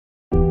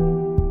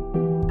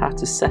How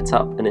to set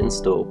up and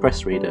install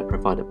PressReader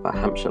provided by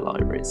Hampshire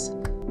Libraries.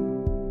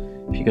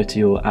 If you go to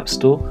your App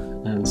Store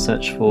and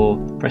search for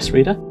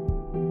PressReader,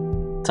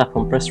 tap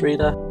on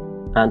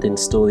PressReader and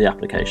install the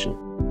application.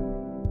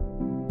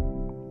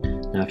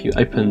 Now if you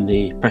open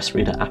the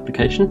PressReader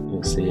application,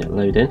 you'll see it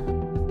load in.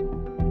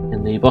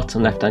 In the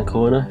bottom left hand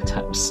corner,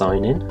 tap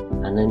Sign In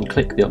and then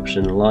click the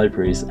option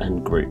Libraries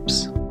and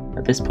Groups.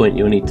 At this point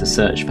you'll need to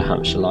search for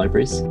Hampshire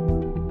Libraries.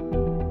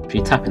 If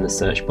you tap in the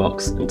search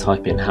box and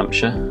type in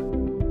Hampshire,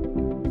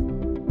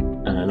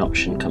 and an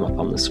option come up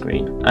on the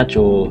screen. Add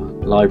your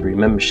library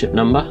membership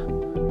number.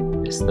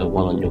 It's the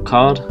one on your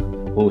card.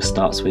 All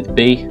starts with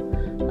B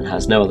and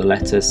has no other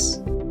letters.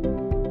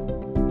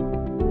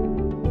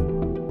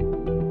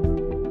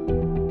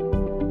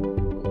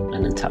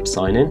 And then tap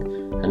Sign In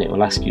and it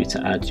will ask you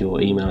to add your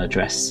email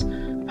address,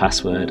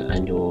 password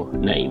and your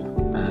name.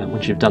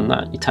 Once you've done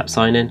that, you tap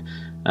Sign In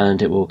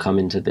and it will come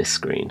into this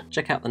screen.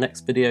 Check out the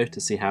next video to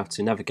see how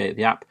to navigate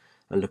the app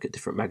and look at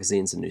different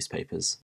magazines and newspapers.